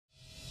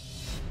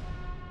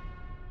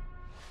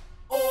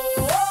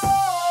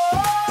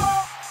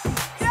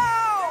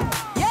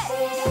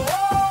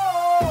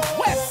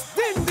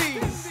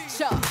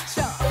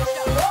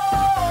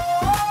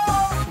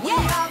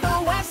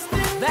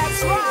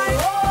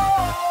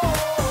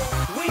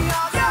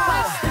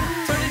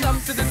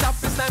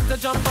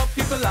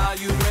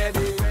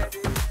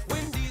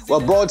Well,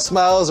 broad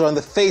smiles are on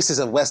the faces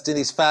of West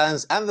Indies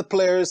fans and the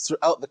players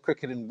throughout the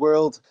cricketing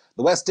world.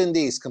 The West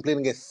Indies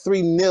completing a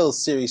 3-0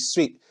 series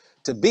sweep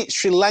to beat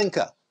Sri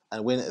Lanka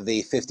and win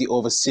the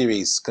 50-over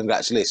series.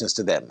 Congratulations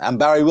to them. I'm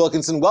Barry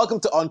Wilkinson. Welcome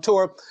to On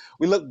Tour.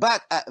 We look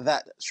back at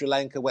that Sri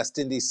Lanka-West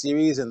Indies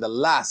series and the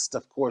last,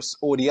 of course,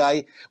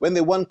 ODI, when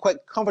they won quite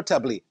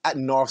comfortably at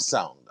North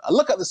Sound. A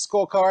look at the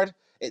scorecard.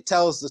 It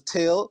tells the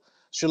tale.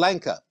 Sri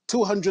Lanka,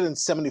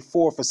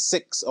 274 for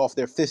 6 off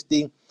their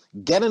 50.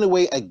 Getting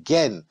away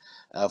again.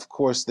 Of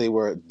course, they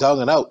were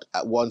down and out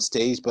at one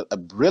stage, but a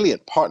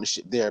brilliant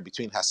partnership there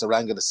between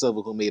Hasaranga de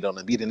Silva, who made on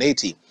a beaten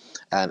 80,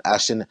 and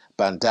Ashin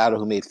Bandara,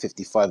 who made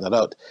 55 not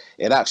out.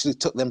 It actually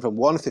took them from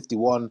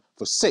 151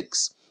 for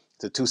 6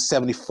 to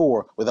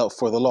 274 without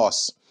further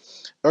loss.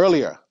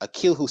 Earlier,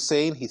 Akil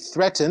Hussain, he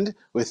threatened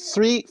with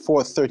 3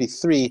 for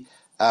 33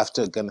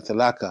 after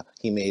Ganathalaka,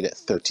 he made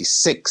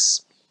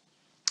 36.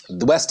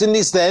 The West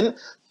Indies then,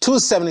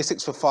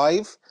 276 for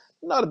 5.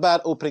 Not a bad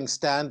opening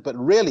stand, but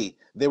really,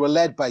 they were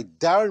led by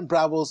Darren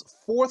Bravo's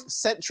 4th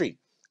century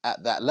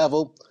at that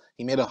level.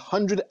 He made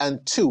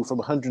 102 from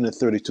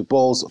 132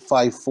 balls,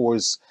 5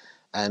 fours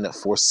and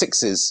 4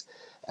 sixes.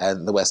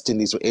 And the West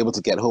Indies were able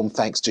to get home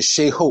thanks to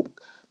Shea Hope,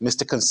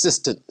 Mr.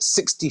 Consistent,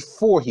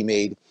 64 he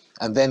made.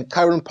 And then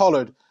Kieron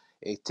Pollard,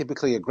 a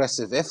typically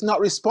aggressive, if not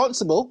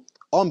responsible,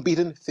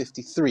 unbeaten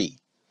 53.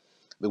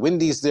 The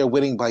Windies there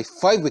winning by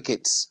 5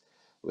 wickets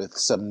with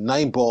some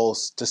 9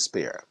 balls to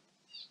spare.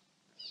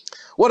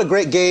 What a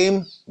great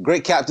game,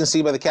 great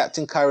captaincy by the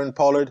captain, Kieron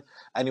Pollard,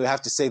 and you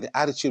have to say the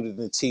attitude of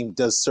the team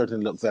does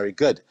certainly look very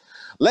good.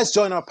 Let's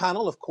join our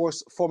panel, of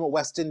course, former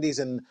West Indies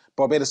and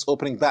Barbados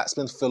opening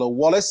batsman Philo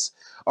Wallace.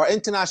 Our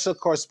international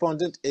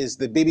correspondent is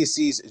the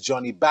BBC's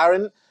Johnny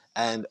Barron,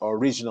 and our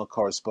regional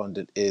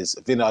correspondent is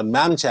Vinod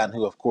Mamchan,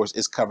 who, of course,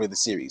 is covering the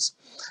series.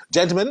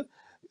 Gentlemen,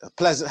 a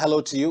pleasant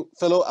hello to you.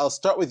 Philo, I'll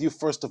start with you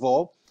first of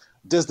all.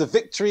 Does the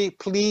victory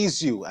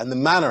please you and the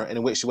manner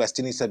in which the West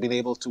Indies have been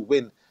able to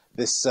win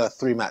this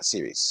 3-match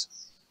series?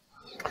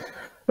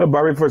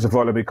 Barry, first of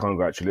all, let me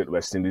congratulate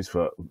West Indies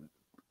for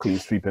clean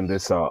sweeping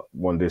this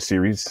one-day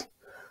series.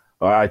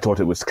 I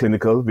thought it was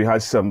clinical. We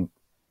had some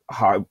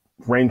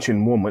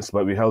heart-wrenching moments,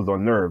 but we held our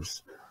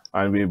nerves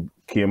and we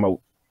came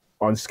out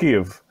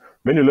unscathed.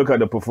 When you look at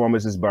the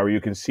performances, Barry, you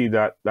can see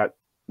that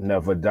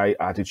never-die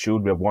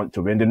attitude. We want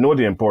to win. They know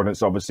the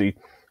importance, obviously,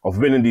 of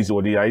winning these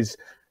ODIs.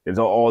 It's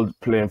all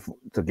playing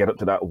to get up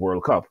to that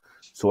World Cup.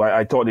 So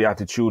I thought the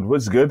attitude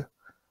was good.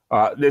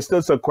 There's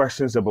still some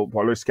questions about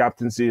Pollard's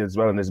captaincy as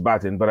well in his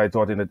batting, but I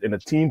thought in a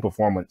team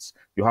performance,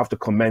 you have to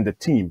commend the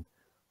team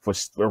for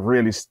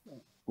really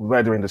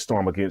weathering the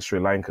storm against Sri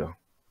Lanka.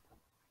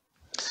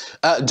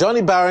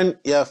 Johnny Barron,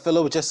 yeah,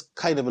 Philo just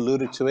kind of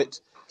alluded to it.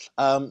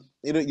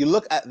 You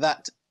look at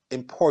that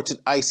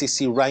important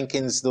ICC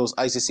rankings, those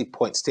ICC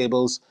points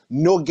tables,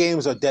 no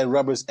games are dead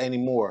rubbers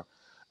anymore.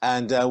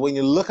 And when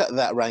you look at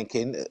that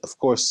ranking, of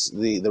course,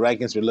 the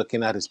rankings we're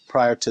looking at is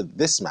prior to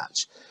this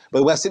match. But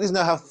the West Indies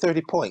now have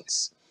 30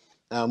 points.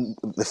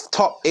 The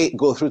top 8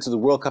 go through to the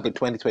World Cup in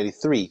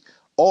 2023.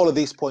 All of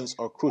these points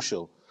are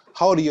crucial.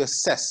 How do you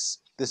assess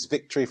this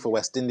victory for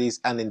West Indies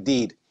and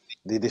indeed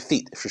the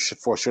defeat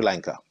for Sri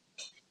Lanka?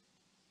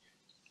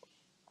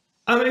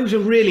 It was a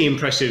really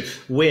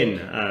impressive win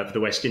for the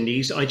West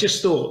Indies. I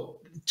just thought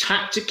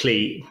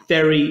tactically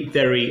very,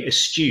 very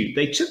astute.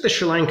 They took the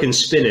Sri Lankan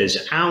spinners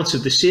out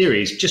of the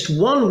series. Just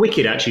 1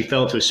 wicket actually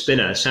fell to a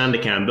spinner,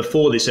 Sandakan,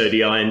 before this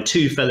ODI, and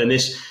 2 fell in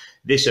this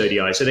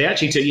ODI. So they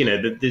actually took,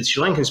 the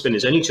Sri Lankan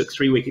spinners only took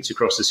 3 wickets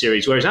across the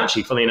series, whereas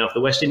actually, funnily enough, the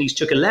West Indies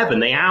took 11.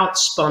 They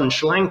outspun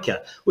Sri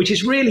Lanka, which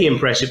is really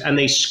impressive, and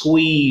they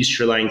squeezed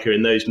Sri Lanka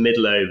in those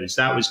middle overs.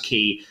 That was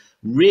key.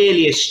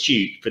 Really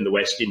astute from the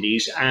West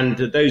Indies, and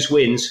those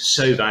wins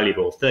so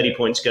valuable. 30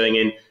 points going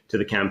into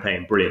the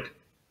campaign. Brilliant.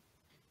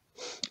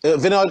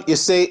 Vinod, you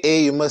say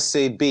A, you must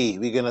say B.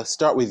 We're going to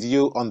start with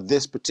you on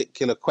this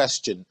particular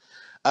question.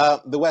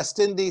 The West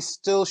Indies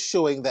still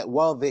showing that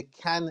while they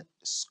can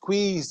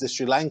squeeze the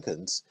Sri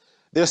Lankans,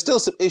 there are still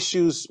some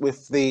issues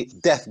with the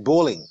death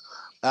bowling.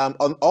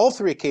 On all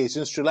 3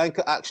 occasions, Sri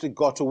Lanka actually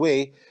got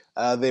away.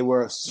 They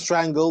were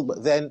strangled,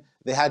 but then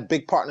they had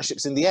big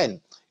partnerships in the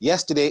end.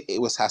 Yesterday,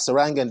 it was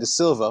Hasaranga and De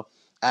Silva,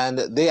 and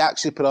they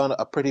actually put on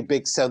a pretty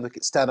big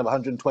 7-wicket stand of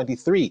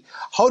 123.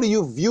 How do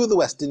you view the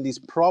West Indies'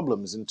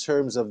 problems in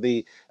terms of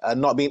the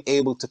not being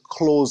able to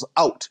close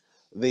out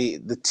the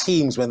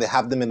teams when they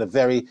have them in a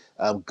very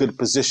good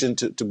position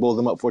to bowl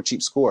them up for a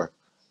cheap score?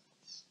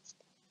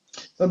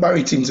 Well,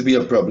 Barry, it seems to be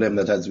a problem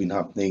that has been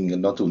happening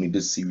not only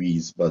this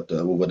series, but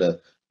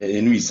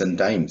in recent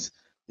times.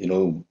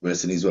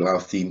 West Indies will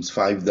have teams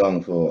 5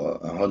 down for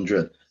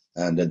 100,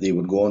 and that they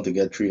would go on to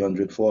get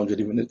 300, 400,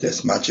 even in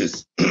test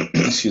matches.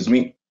 Excuse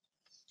me.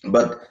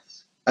 But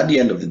at the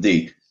end of the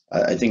day,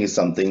 I think it's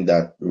something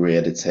that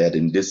reared its head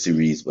in this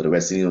series, but the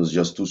West Indies was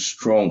just too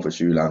strong for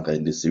Sri Lanka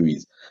in this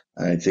series.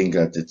 And I think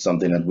that it's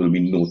something that will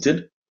be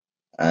noted,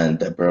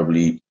 and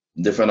probably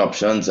different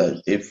options.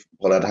 If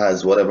Pollard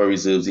has whatever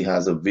reserves he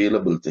has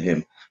available to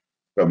him,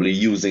 probably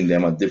using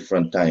them at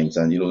different times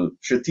and,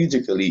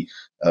 strategically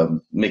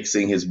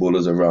mixing his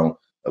bowlers around,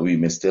 we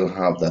may still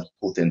have that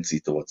potency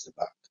towards the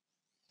back.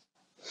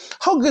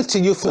 How good to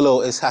you,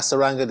 Philo, is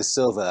Hasaranga de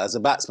Silva as a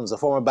batsman, as a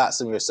former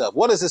batsman yourself?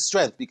 What is his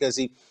strength? Because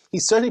he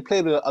certainly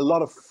played with a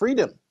lot of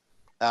freedom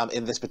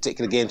in this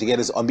particular game to get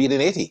his unbeaten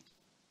 80.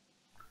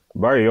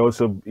 Barry he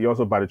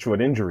also batted through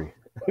an injury,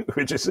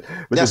 which is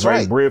That's very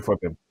right. brave for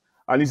him.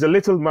 And he's a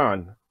little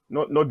man.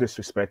 No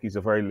disrespect. He's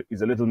a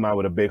little man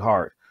with a big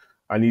heart,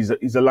 and he's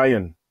a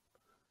lion.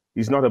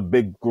 He's not a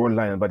big grown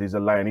lion, but he's a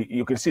lion.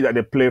 You can see that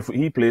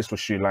he plays for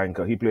Sri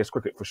Lanka. He plays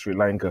cricket for Sri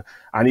Lanka,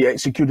 and he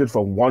executed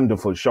some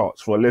wonderful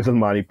shots for a little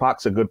man. He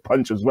packs a good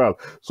punch as well.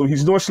 So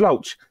he's no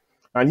slouch,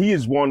 and he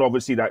is one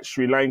obviously that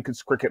Sri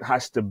Lanka's cricket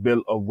has to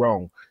build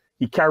around.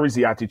 He carries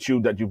the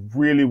attitude that you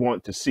really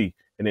want to see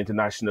in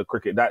international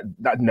cricket,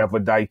 that never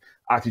die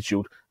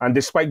attitude. And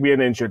despite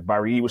being injured,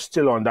 Barry, he was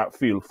still on that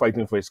field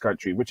fighting for his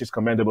country, which is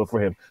commendable for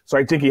him. So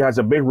I think he has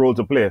a big role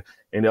to play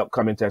in the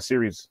upcoming Test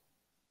series.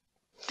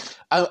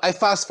 I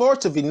fast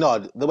forward to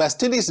Vinod. The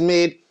West Indies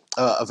made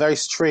a very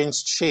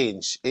strange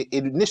change.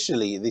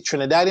 Initially, the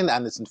Trinidadian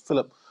Anderson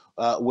Phillip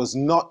was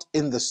not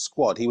in the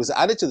squad. He was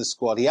added to the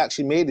squad. He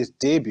actually made his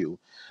debut.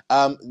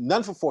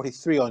 None for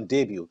 43 on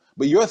debut.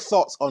 But your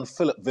thoughts on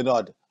Phillip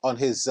Vinod on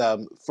his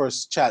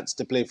first chance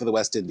to play for the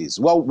West Indies?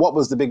 What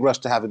was the big rush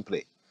to have him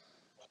play?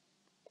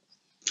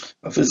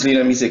 Firstly,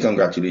 let me say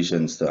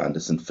congratulations to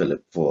Anderson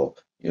Phillip for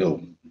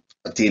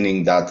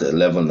attaining that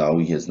level now.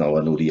 He is now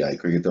an ODI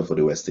cricketer for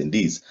the West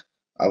Indies.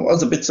 I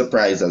was a bit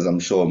surprised, as I'm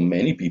sure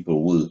many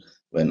people will,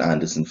 when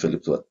Anderson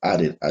Phillips was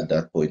added at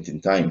that point in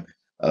time.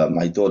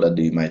 I thought that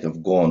they might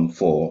have gone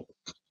for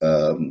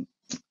Kyle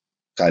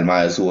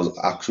Myers, who was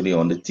actually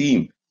on the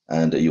team,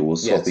 and you were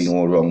swapping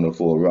all-rounder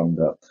for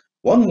all-rounder.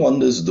 One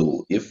wonders,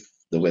 though, if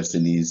the West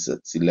Indies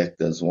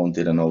selectors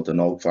wanted an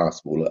out-and-out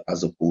fast bowler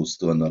as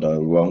opposed to another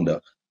all-rounder,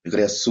 because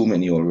there's so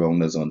many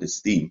all-rounders on this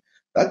team.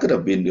 That could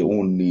have been the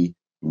only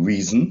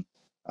reason,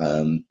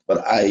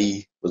 but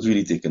I was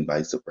really taken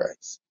by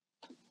surprise.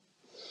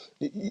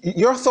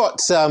 Your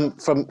thoughts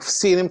from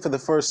seeing him for the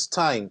first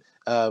time,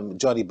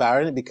 Johnny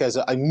Barron, because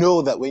I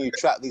know that when you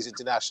track these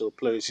international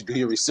players, you do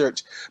your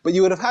research, but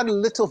you would have had a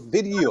little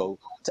video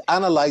to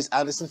analyze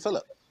Anderson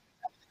Phillip.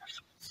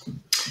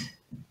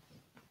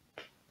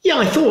 Yeah,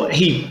 I thought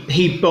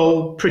he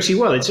bowled pretty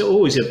well. It's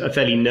always a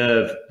fairly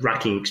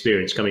nerve-wracking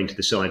experience coming to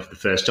the side for the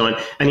first time.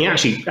 And he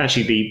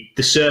actually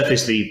the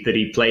surface that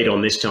he played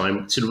on this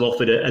time sort of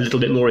offered a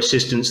little bit more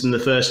assistance than the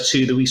first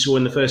two that we saw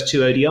in the first two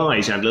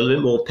ODIs, and a little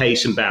bit more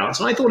pace and bounce.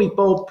 And I thought he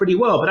bowled pretty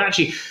well. But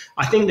actually,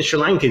 I think the Sri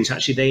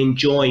Lankans, they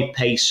enjoy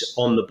pace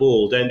on the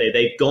ball, don't they?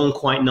 They've gone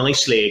quite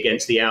nicely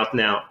against the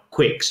out-and-out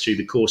quicks through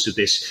the course of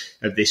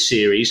this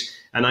series.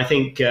 And I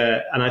think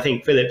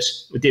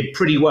Phillips did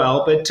pretty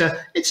well, but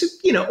it's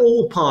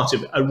all part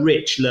of a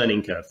rich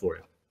learning curve for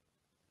him.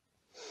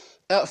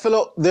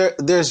 Philo,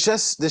 there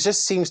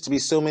just seems to be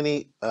so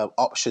many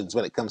options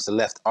when it comes to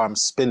left arm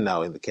spin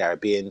now in the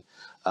Caribbean.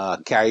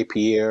 Carrie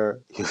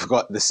Pierre, you've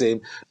got the same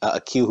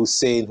Akil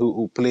Hussain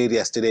who played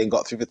yesterday and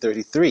got through for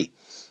 33.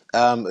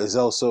 There's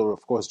also,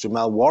 of course,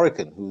 Jamal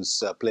Warrican,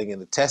 who's playing in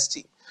the Test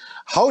team.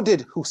 How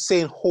did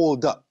Hussain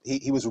hold up?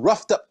 He was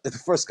roughed up in the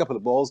first couple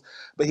of balls,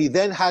 but he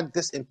then had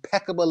this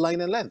impeccable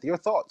line and length. Your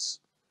thoughts?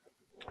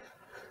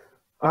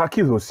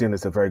 Akil Hussain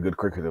is a very good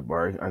cricketer,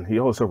 Barry, and he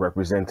also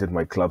represented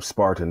my club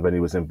Spartan when he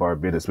was in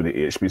Barbados with the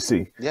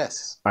HBC.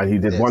 Yes. And he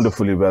did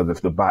wonderfully well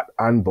with the bat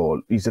and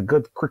ball. He's a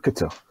good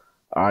cricketer,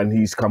 and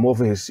he's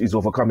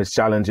overcome his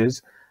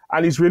challenges,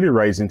 and he's really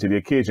rising to the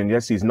occasion.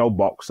 Yes, he's now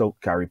boxed out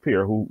Carrie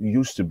Pierre, who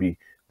used to be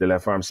the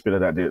left arm spinner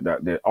that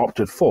they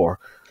opted for.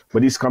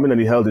 But he's come in and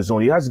he held his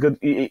own. He has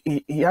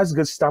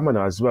good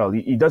stamina as well.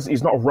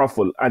 He's not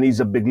ruffled, and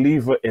he's a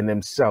believer in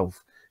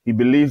himself. He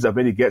believes that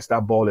when he gets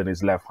that ball in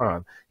his left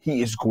hand,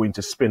 he is going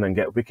to spin and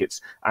get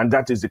wickets, and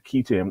that is the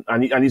key to him.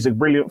 And he's a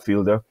brilliant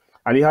fielder,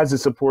 and he has the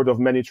support of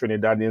many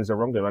Trinidadians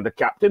around him. And the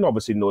captain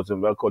obviously knows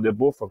him well, because they're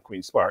both from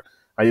Queen's Park.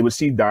 And you will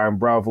see Darren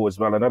Bravo as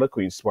well, another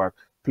Queen's Park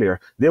player.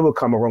 They will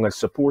come around and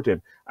support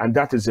him, and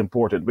that is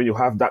important. When you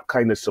have that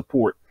kind of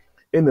support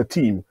in the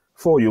team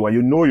for you, and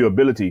you know your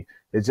ability,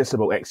 it's just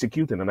about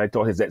executing, and I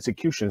thought his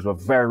executions were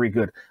very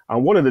good.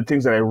 And one of the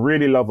things that I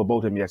really love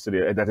about him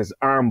yesterday is that his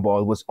arm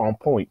ball was on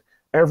point.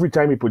 Every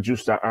time he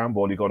produced that arm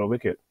ball, he got a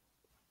wicket.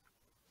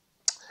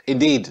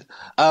 Indeed.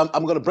 I'm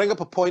going to bring up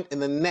a point in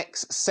the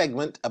next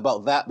segment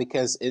about that,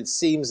 because it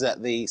seems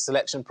that the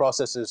selection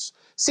process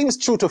seems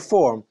true to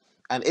form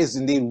and is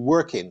indeed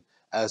working,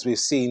 as we've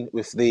seen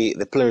with the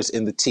players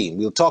in the team.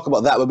 We'll talk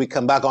about that when we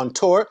come back on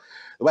tour.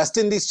 The West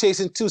Indies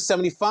chasing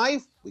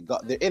 275. We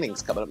got their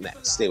innings coming up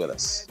next. Stay with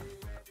us.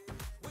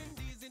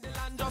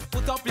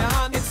 Put up your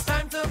hand, it's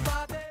time to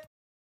party.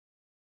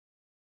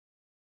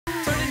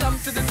 Turn it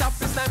up to the top,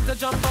 it's time to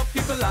jump up.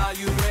 People, are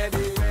you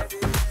ready?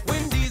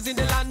 Windies in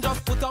the land,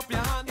 just put up your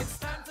hand, it's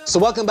time to... So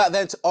welcome back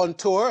then to On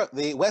Tour.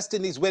 The West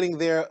Indies winning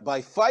there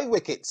by 5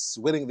 wickets,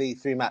 winning the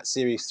 3-match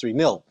series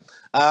 3-0.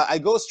 I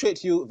go straight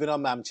to you,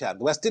 Vinod Mamchand.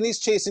 The West Indies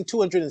chasing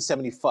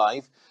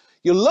 275.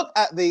 You look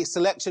at the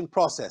selection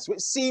process, which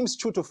seems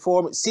true to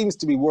form. It seems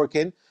to be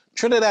working.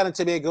 Trinidad and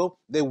Tobago,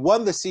 they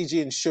won the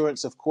CG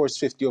Insurance, of course,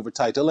 50 over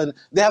title, and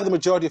they have the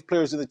majority of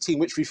players in the team,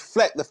 which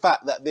reflect the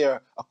fact that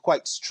they're a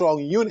quite strong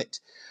unit.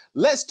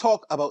 Let's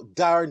talk about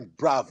Darren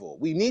Bravo.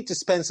 We need to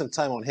spend some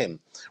time on him.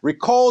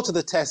 Recall to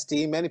the Test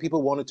team, many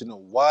people wanted to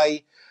know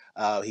why.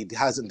 He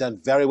hasn't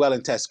done very well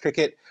in Test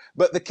cricket,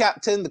 but the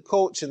captain, the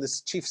coach, and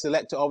the chief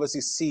selector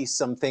obviously see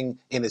something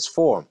in his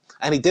form,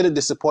 and he didn't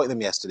disappoint them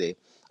yesterday.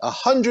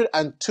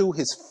 102,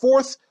 his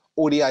fourth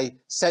ODI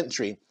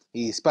century.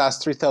 He's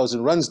passed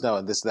 3,000 runs now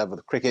at this level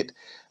of cricket,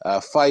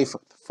 5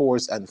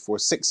 fours and 4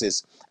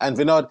 sixes. And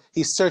Vinod,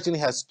 he certainly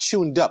has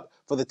tuned up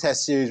for the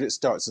Test series which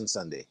starts on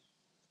Sunday.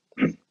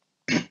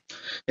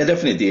 Yeah,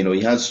 definitely. You know,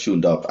 he has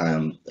tuned up.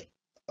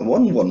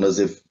 One wonders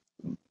if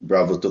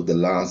Bravo took the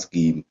last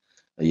game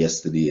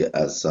yesterday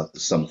as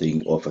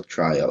something of a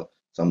trial,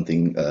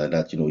 something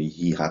that, you know,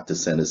 he had to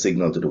send a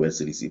signal to the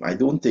West Indies team. I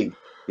don't think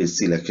his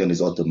selection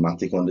is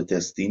automatic on the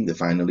Test team, the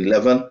final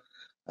 11.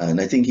 And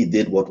I think he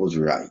did what was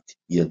right.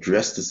 He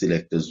addressed the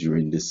selectors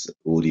during this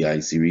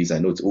ODI series. I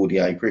know it's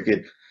ODI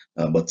cricket,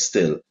 but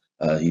still,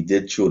 he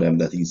did show them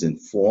that he's in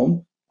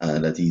form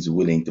and that he's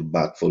willing to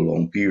bat for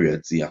long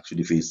periods. He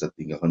actually faced, I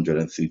think,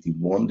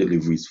 131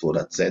 deliveries for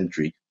that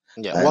century.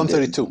 Yeah, and,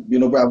 132. You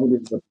know, Bravo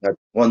did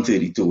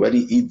 132. Well,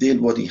 he did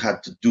what he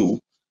had to do.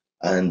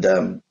 And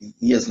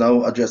he has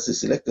now addressed the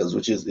selectors,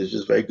 which is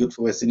just very good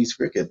for West Indies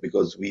cricket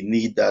because we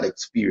need that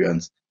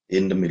experience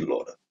in the middle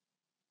order.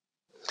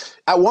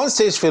 At one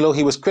stage, Philo,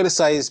 he was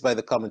criticised by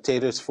the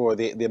commentators for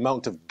the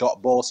amount of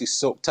dot balls he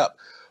soaked up.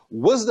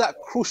 Was that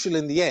crucial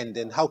in the end,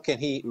 and how can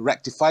he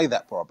rectify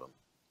that problem?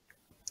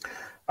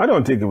 I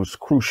don't think it was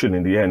crucial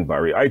in the end,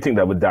 Barry. I think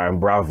that with Darren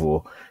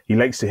Bravo, he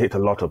likes to hit a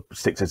lot of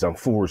sixes and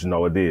fours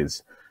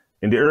nowadays.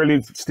 In the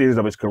early stages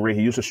of his career,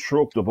 he used to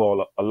stroke the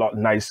ball a lot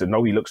nicer.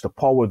 Now he looks to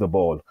power the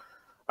ball.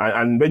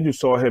 And when you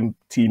saw him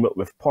team up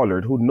with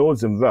Pollard, who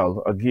knows him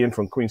well, again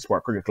from Queen's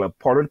Park Cricket Club,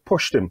 Pollard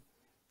pushed him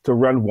to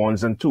run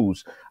ones and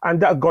twos. And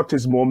that got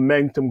his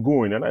momentum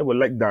going. And I would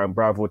like Darren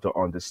Bravo to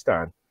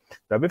understand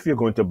that if you're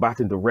going to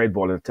bat in the red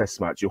ball in a Test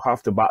match, you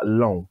have to bat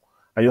long.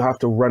 And you have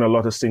to run a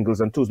lot of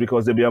singles and twos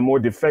because there'll be a more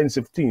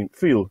defensive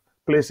field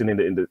placing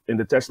in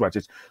the Test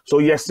matches. So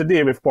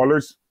yesterday, when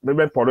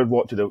Pollard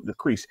walked to the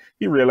crease,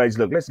 he realized,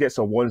 look, let's get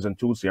some ones and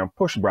twos here and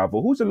push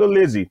Bravo, who's a little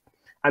lazy.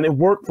 And it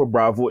worked for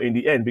Bravo in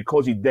the end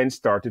because he then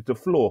started to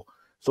flow.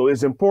 So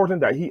it's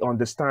important that he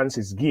understands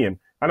his game.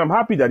 And I'm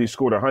happy that he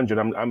scored 100.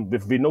 I'm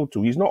with Vino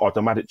too. He's not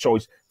automatic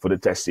choice for the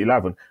Test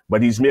 11,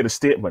 but he's made a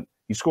statement.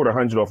 He scored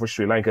 100 off of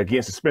Sri Lanka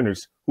against the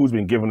spinners, who's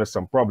been giving us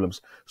some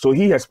problems. So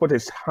he has put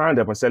his hand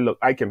up and said, look,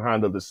 I can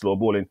handle the slow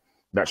bowling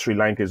that Sri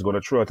Lanka is going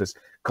to throw at us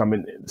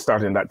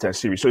starting that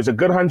Test series. So it's a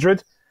good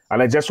 100,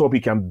 and I just hope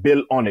he can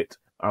build on it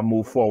and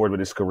move forward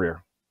with his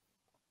career.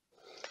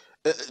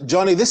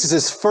 Johnny, this is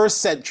his first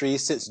century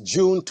since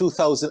June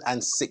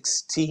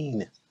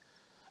 2016.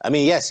 I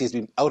mean, yes, he's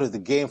been out of the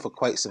game for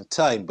quite some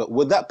time, but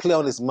would that play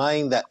on his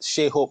mind that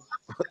Shai Hope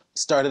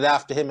started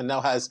after him and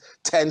now has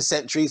 10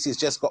 centuries? He's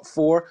just got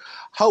 4.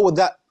 How would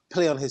that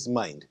play on his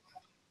mind?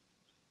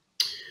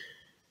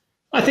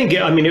 I think,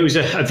 it was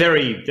a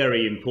very,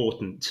 very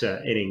important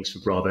innings for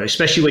Bravo,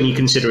 especially when you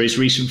consider his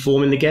recent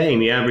form in the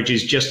game. He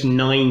averages just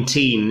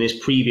 19 in his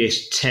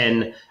previous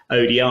 10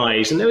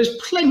 ODIs, and there was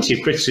plenty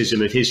of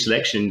criticism of his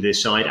selection in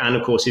this side, and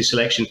of course his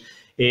selection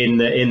in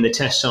the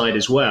Test side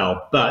as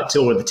well,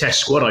 or the Test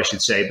squad, I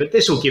should say. But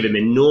this will give him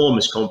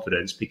enormous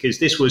confidence because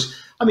this was,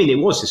 it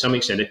was to some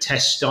extent a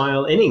Test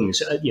style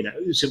innings.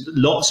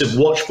 Lots of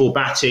watchful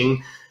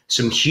batting,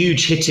 some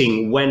huge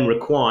hitting when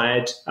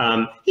required.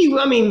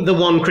 The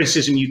one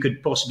criticism you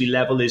could possibly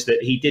level is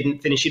that he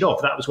didn't finish it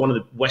off. That was one of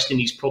the West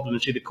Indies'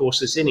 problems through the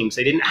course of this innings.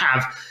 They didn't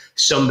have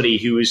somebody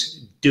who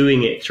was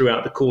doing it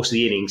throughout the course of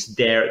the innings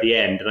there at the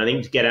end. And I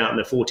think to get out in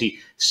the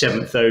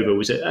 47th over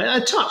was a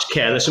touch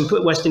careless and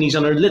put West Indies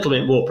under a little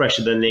bit more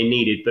pressure than they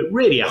needed. But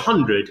really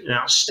 100, an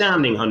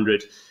outstanding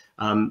 100,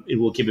 it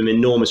will give him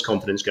enormous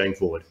confidence going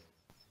forward.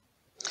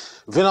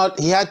 Vinod,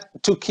 he had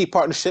 2 key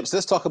partnerships.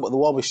 Let's talk about the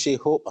one with Shai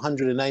Hope,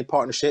 109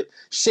 partnership.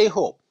 Shai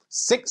Hope,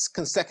 6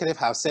 consecutive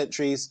half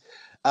centuries.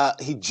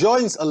 He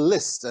joins a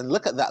list, and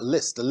look at that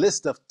list, a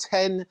list of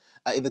 10,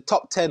 in the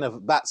top 10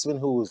 of batsmen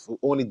who've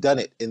only done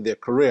it in their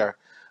career,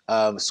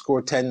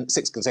 scored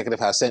 6 consecutive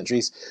half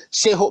centuries.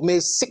 Shai Hope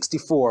made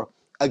 64.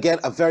 Again,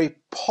 a very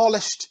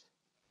polished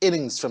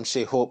innings from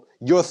Shai Hope.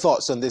 Your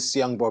thoughts on this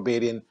young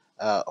Barbadian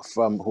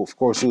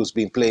who's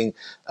been playing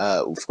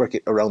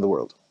cricket around the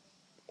world?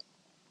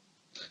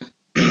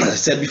 I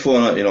said before,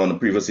 on the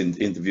previous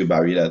interview,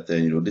 Barry, that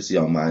this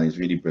young man is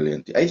really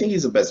brilliant. I think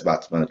he's the best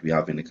batsman that we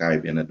have in the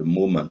Caribbean at the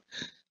moment,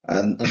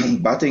 and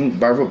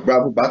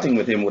Bravo batting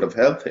with him would have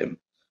helped him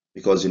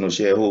because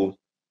Shai Hope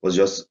was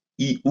just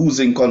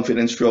oozing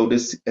confidence throughout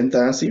this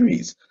entire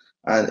series,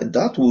 and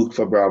that worked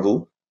for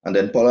Bravo. And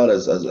then Pollard,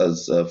 as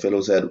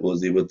Philo said,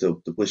 was able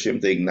to push him,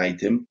 to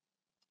ignite him.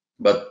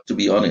 But to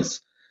be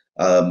honest,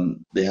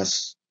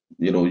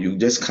 you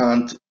just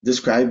can't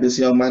describe this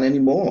young man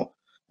anymore.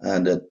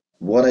 And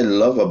what I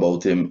love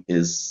about him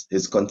is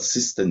his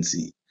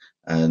consistency.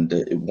 And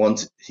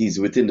once he's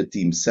within the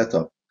team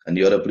setup and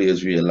the other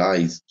players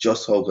realize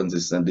just how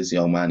consistent this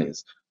young man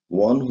is,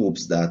 one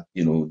hopes that,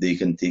 they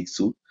can take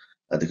suit,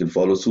 that they can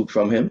follow suit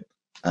from him.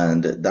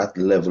 And that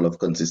level of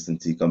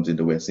consistency comes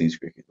into West Indies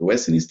cricket. The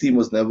West Indies team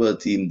was never a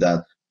team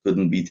that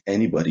couldn't beat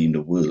anybody in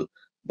the world.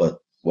 But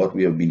what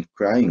we have been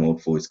crying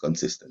out for is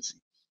consistency.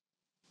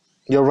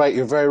 You're right.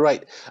 You're very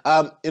right.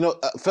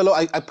 Fellow,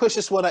 I push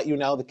this one at you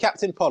now. The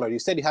captain, Pollard, you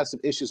said you had some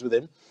issues with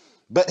him.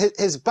 But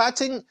his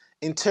batting,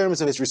 in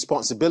terms of his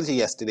responsibility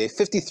yesterday,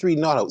 53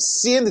 not out,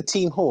 seeing the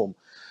team home,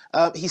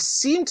 he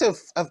seemed to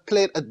have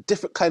played a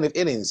different kind of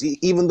innings,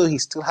 even though he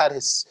still had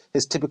his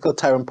typical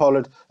Tyrone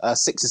Pollard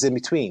sixes in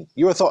between.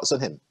 Your thoughts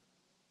on him?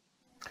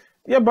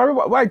 Yeah, Barry,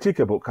 what I think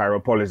about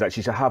Kieron Pollard is that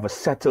she should have a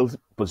settled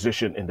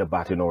position in the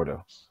batting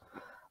order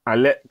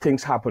and let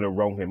things happen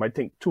around him. I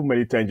think too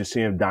many times you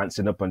see him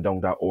dancing up and down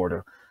that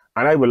order.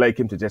 And I would like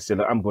him to just say,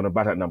 look, I'm going to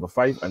bat at number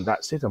 5, and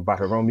that's it, and bat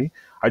around me.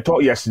 I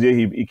thought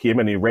yesterday he came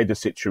and he read the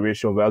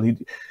situation well.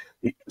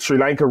 Sri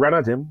Lanka ran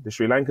at him. The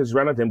Sri Lankans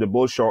ran at him. They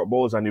bowled short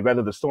balls, and he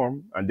weathered the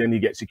storm. And then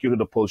he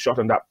executed a pull shot,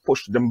 and that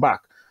pushed them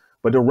back.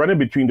 But the running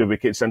between the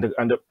wickets and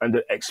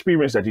the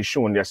experience that he's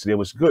shown yesterday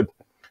was good.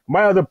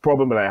 My other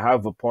problem that I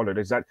have with Pollard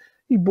is that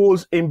he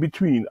bowls in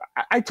between.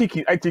 I think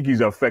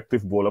he's an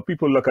effective bowler.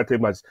 People look at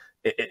him as,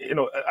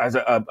 as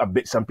a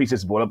bits and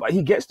pieces bowler, but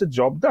he gets the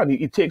job done.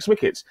 He takes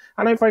wickets,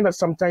 and I find that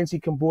sometimes he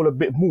can bowl a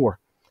bit more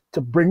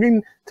to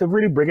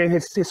really bring in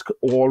his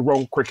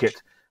all-round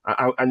cricket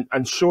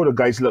and show the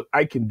guys, look,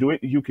 I can do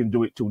it, you can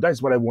do it too.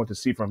 That's what I want to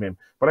see from him.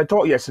 But I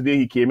thought yesterday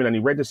he came in and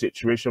he read the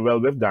situation well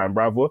with Darren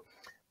Bravo,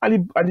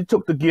 and he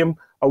took the game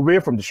away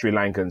from the Sri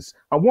Lankans.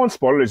 And once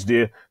Pollard is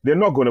there, they're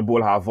not going to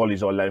bowl half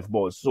volleys or length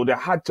balls. So they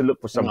had to look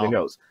for something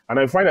else. And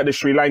I find that the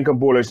Sri Lankan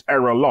bowlers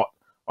err a lot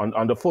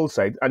on the full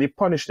side, and he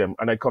punished them.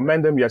 And I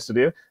commend them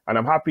yesterday, and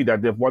I'm happy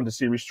that they've won the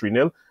series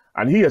 3-0.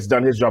 And he has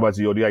done his job as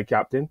the ODI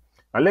captain.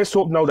 And let's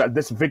hope now that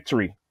this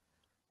victory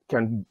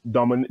can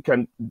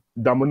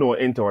domino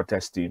into our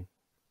test team.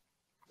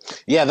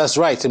 Yeah, that's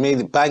right. I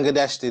mean,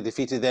 Bangladesh, they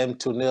defeated them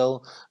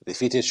 2-0.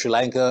 Defeated Sri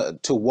Lanka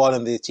 2-1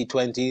 in the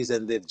T20s,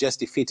 and they've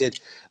just defeated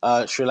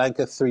Sri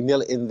Lanka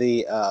 3-0 in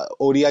the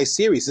ODI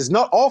series. It's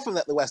not often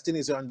that the West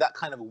Indies are on that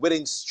kind of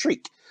winning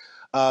streak,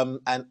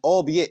 and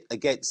albeit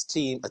against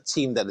a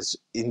team that is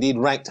indeed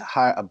ranked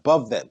higher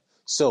above them.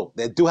 So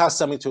they do have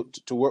something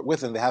to work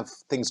with, and they have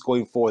things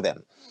going for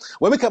them.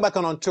 When we come back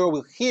on tour,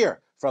 we'll hear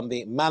from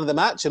the man of the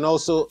match and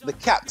also the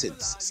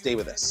captains. Stay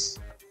with us.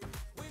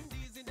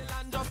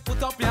 Just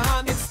put up your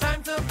hand, it's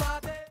time to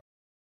party.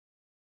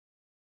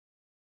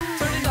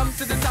 Turn it up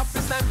to the top,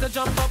 it's time to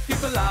jump up.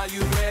 People, are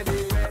you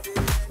ready?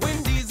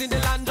 Windies in the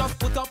land, just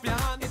put up your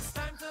hand, it's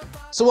time to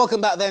party. So welcome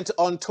back then to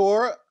On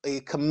Tour, a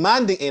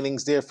commanding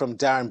innings there from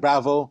Darren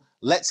Bravo.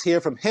 Let's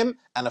hear from him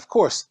and, of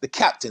course, the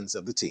captains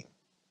of the team.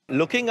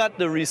 Looking at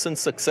the recent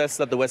success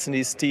that the West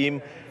Indies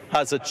team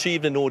has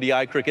achieved in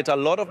ODI cricket, a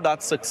lot of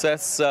that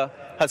success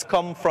has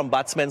come from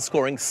batsmen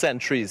scoring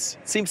centuries.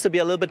 Seems to be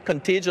a little bit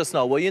contagious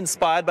now. Were you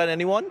inspired by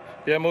anyone?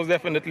 Yeah, most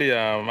definitely.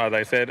 As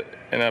I said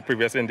in a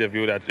previous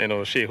interview, that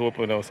Shea Hope,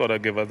 sort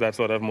of give us that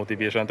sort of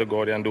motivation to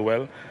go out and do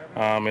well.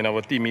 In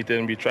our team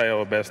meeting, we try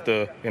our best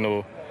to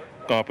come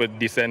up with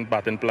decent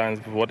batting plans,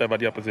 whatever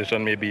the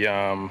opposition may be.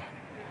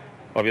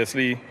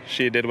 Obviously,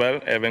 Shea did well.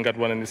 Evan got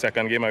one in the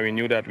second game, and we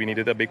knew that we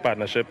needed a big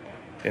partnership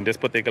in this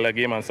particular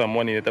game, and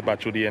someone needed to bat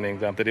through the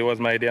innings. Today was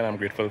my day, and I'm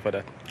grateful for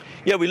that.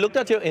 Yeah, we looked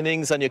at your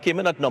innings, and you came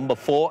in at number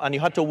 4, and you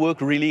had to work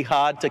really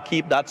hard to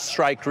keep that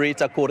strike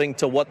rate according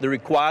to what the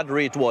required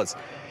rate was.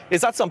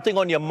 Is that something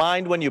on your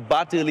mind when you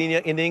bat early in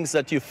your innings,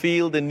 that you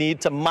feel the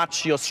need to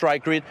match your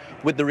strike rate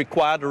with the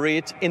required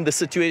rate in the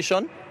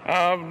situation?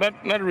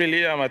 Not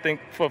really. I think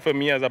for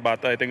me as a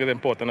batter, I think it's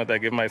important that I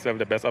give myself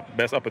the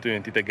best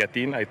opportunity to get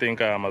in. I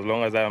think as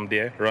long as I'm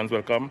there, runs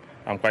will come.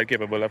 I'm quite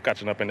capable of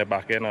catching up in the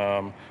back end.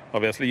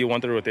 Obviously, you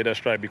want to rotate a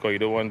strike because you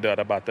don't want the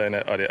other batter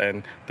at the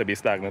end to be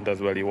stagnant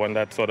as well. You want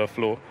that sort of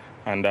flow.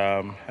 And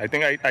I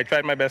think I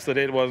tried my best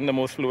today. It wasn't the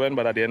most fluent,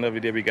 but at the end of the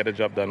day, we get the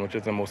job done, which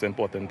is the most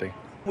important thing.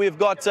 We've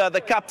got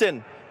the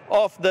captain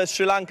of the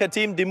Sri Lanka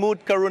team,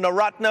 Dimuth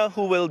Karunaratne,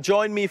 who will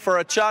join me for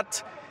a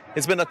chat.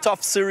 It's been a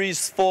tough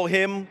series for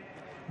him.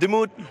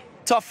 Dimuth,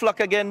 tough luck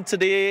again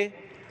today.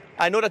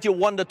 I know that you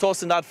won the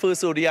toss in that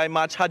first ODI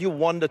match. Had you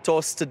won the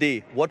toss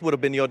today, what would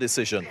have been your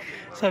decision?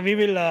 So we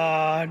will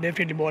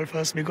definitely bowl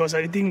first, because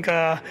I think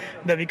the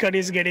wicket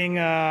is getting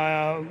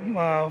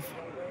flat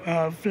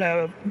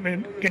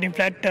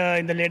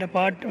in the later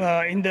part.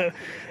 In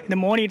the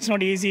morning, it's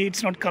not easy.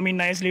 It's not coming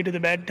nicely to the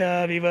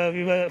bat. We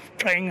were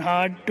trying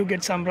hard to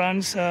get some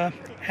runs,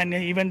 and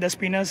even the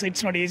spinners,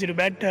 it's not easy to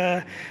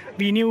bat.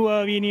 We knew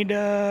we need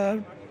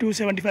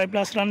 275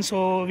 plus runs,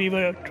 so we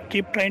were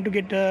keep trying to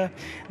get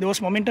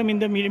those momentum in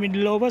the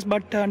middle overs.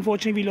 But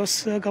unfortunately, we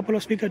lost a couple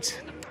of wickets.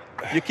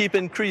 You keep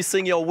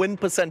increasing your win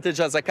percentage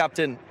as a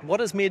captain. What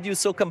has made you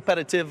so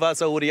competitive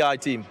as a ODI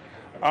team?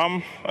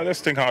 I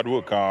just think hard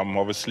work.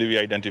 Obviously, we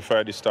identified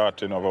at the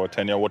start, of our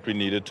tenure what we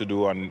needed to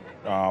do, and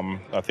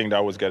I think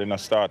that was getting a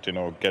start.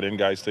 Getting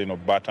guys to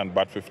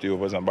bat 50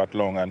 overs and bat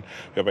long, and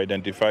we have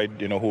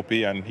identified,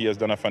 Hopi, and he has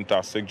done a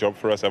fantastic job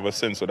for us ever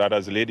since. So that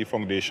has laid the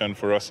foundation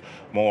for us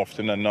more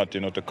often than not,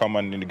 to come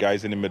and the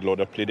guys in the middle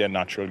order play their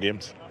natural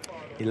games.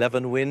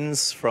 11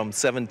 wins from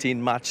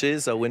 17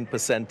 matches, a win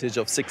percentage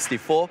of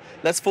 64.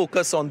 Let's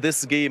focus on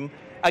this game.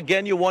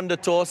 Again, you won the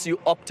toss, you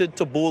opted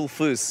to bowl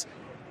first.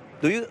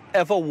 Do you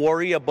ever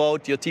worry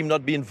about your team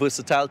not being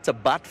versatile to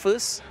bat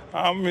first?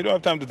 We don't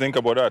have time to think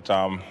about that.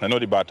 I know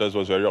the batters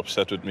was very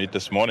upset with me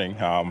this morning.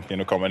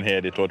 Coming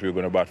here, they thought we were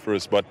going to bat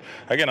first. But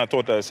again, I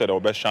thought I said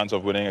our best chance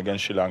of winning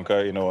against Sri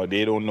Lanka,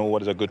 they don't know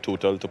what is a good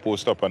total to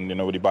post up. And,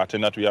 with the batting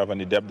that we have and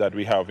the depth that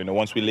we have,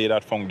 once we lay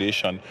that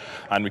foundation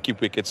and we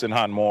keep wickets in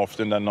hand more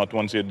often than not,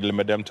 once you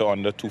limit them to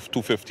under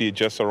 250,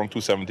 just around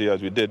 270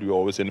 as we did, we're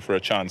always in for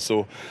a chance.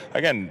 So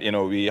again,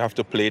 we have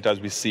to play it as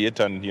we see it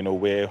and,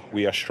 where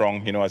we are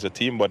strong, as a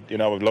team. But,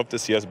 I would love to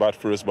see us bat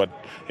first. But,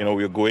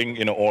 we're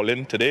going, all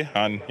in today.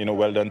 And,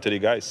 well done to the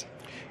guys.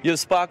 You've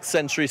sparked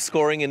century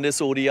scoring in this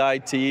ODI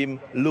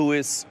team.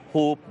 Lewis,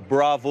 Hope,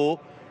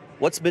 Bravo.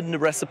 What's been the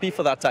recipe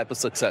for that type of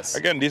success?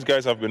 Again, these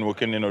guys have been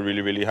working,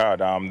 really, really hard.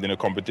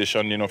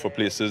 Competition, for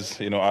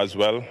places, as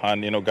well.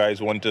 And,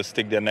 guys want to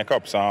stick their neck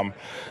up. So,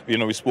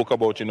 we spoke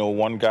about,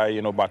 one guy,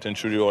 batting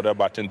through the order,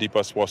 batting deep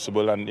as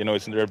possible. And,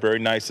 it's very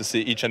nice to see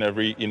each and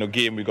every,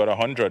 game we got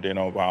 100.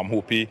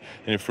 Hopi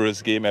in the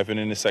first game, Evan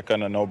in the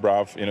second, and now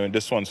Brav, in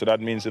this one. So that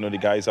means, the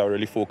guys are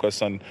really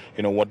focused on,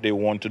 what they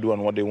want to do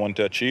and what they want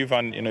to achieve.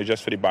 And,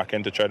 just for the back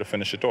end to try to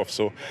finish it off.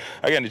 So,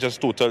 again, it's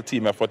just total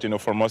team effort,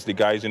 from us. The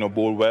guys,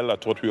 bowl well. I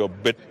thought we were a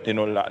bit,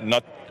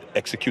 not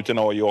executing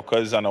our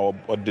Yorkers and our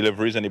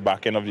deliveries in the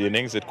back end of the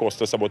innings. It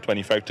cost us about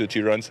 25,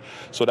 30 runs.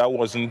 So that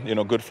wasn't,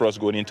 good for us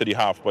going into the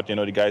half. But,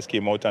 the guys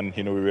came out and,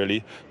 we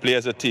really play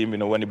as a team,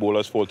 when the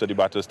bowlers falter, the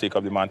batters take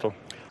up the mantle.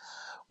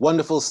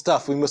 Wonderful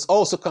stuff. We must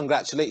also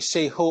congratulate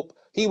Shea Hope.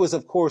 He was,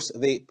 of course,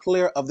 the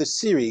player of the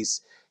series.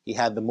 He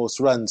had the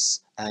most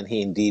runs, and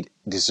he indeed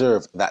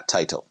deserved that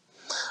title.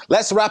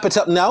 Let's wrap it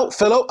up now.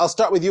 Philo, I'll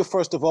start with you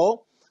first of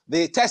all.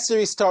 The Test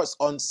series starts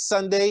on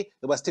Sunday.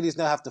 The West Indies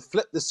now have to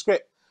flip the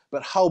script.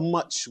 But how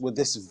much would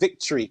this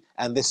victory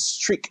and this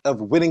streak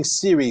of winning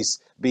series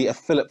be a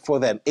fillip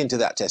for them into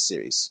that Test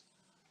series?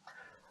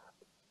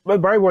 Well,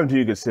 Barry, one thing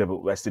you can say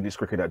about West Indies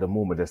cricket at the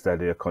moment is that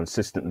they are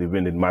consistently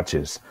winning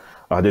matches.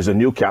 There's a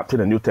new captain,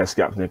 a new Test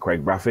captain,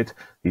 Craig Brathwaite.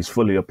 He's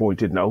fully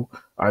appointed now.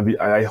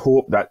 I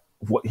hope that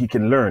what he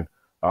can learn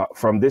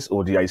from this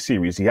ODI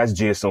series. He has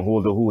Jason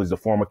Holder, who is the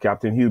former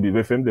captain. He'll be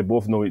with him. They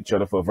both know each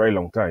other for a very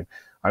long time.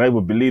 And I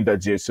would believe that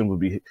Jason will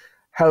be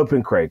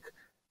helping Craig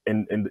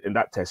in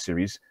that Test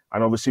series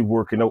and obviously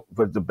working out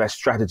with the best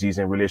strategies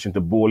in relation to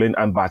bowling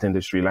and batting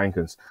the Sri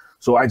Lankans.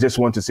 So I just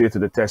want to say to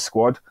the Test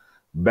squad,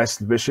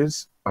 best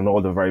wishes and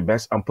all the very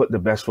best, and put the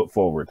best foot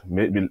forward.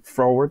 Maybe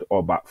forward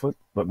or back foot,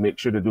 but make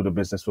sure to do the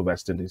business for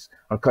West Indies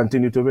and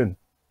continue to win.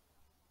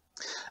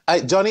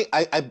 Johnny,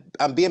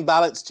 I'm being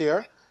balanced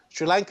here.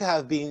 Sri Lanka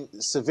have been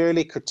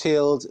severely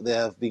curtailed. They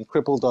have been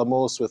crippled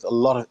almost with a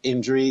lot of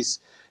injuries.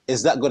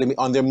 Is that going to be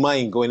on their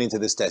mind going into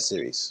this Test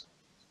series?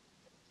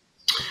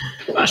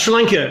 Sri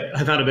Lanka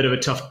have had a bit of a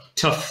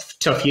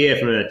tough year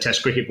from a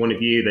Test cricket point of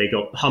view. They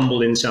got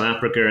humbled in South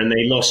Africa and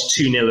they lost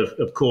 2-0,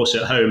 of course,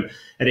 at home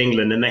at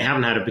England. And they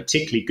haven't had a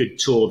particularly good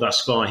tour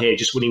thus far here,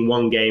 just winning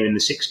one game in the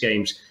 6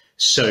 games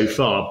so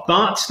far.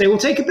 But they will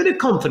take a bit of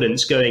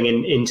confidence going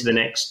into the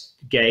next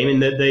game in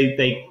that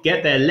they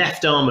get their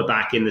left armour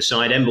back in the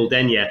side, Embal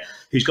Denya,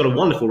 who's got a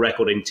wonderful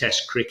record in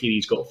Test cricket.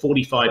 He's got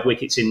 45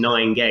 wickets in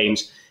 9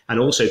 games and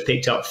also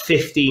picked up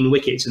 15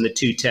 wickets in the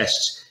 2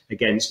 tests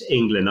against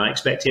England. I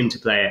expect him to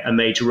play a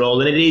major role.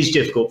 And it is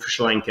difficult for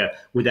Sri Lanka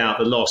without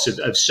the loss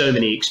of so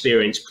many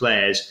experienced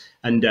players.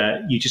 And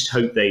you just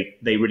hope they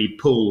really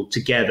pull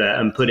together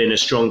and put in a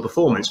strong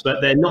performance.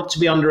 But they're not to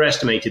be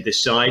underestimated,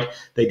 this side.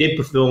 They did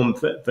perform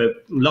for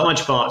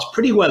large parts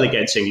pretty well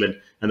against England,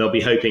 and they'll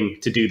be hoping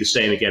to do the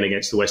same again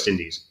against the West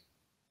Indies.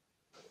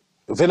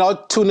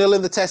 Vinod, 2-0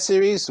 in the Test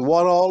series,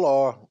 1-1,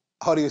 or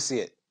how do you see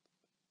it?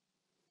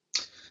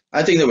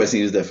 I think the West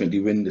Indies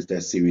definitely win this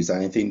Test series.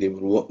 I think they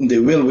will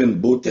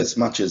win both Test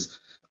matches.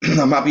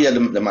 I'm happy at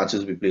the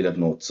matches we played at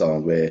North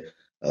Sound, where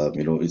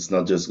it's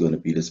not just going to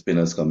be the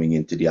spinners coming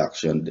into the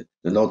action.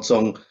 The North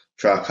Sound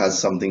track has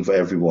something for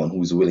everyone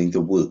who's willing to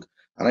work,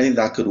 and I think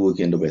that could work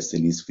in the West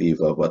Indies'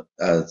 favor. But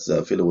as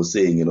Philo was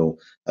saying, you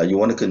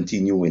want to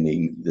continue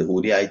winning. The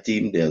ODI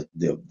team,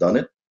 they've done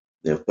it.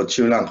 They've put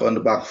Sri Lanka on the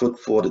back foot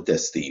for the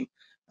Test team.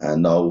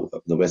 And now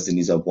the West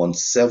Indies have won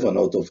 7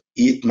 out of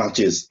 8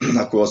 matches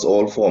across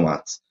all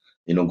formats,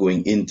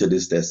 going into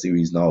this Test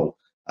series now.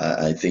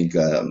 I think,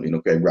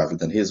 Craig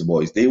Brathwaite and his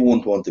boys, they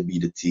won't want to be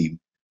the team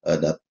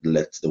that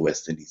lets the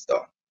West Indies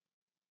down.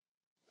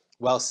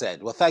 Well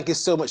said. Well, thank you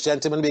so much,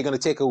 gentlemen. We're going to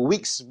take a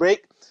week's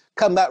break.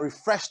 come back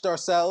refreshed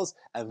ourselves,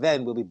 and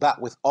then we'll be back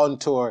with On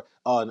Tour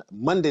on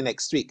Monday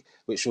next week,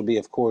 which will be,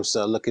 of course,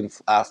 looking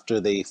after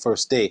the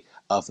first day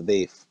of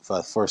the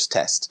first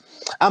test.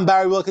 I'm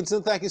Barry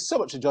Wilkinson. Thank you so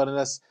much for joining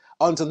us.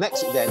 Until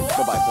next week then,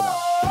 bye-bye for now.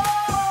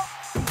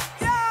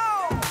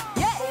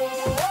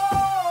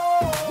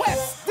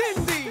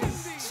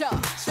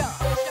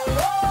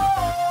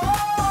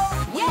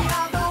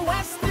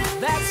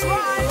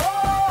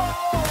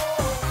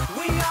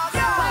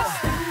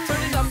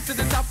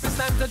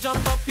 To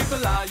jump up,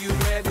 people, are you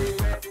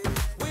ready?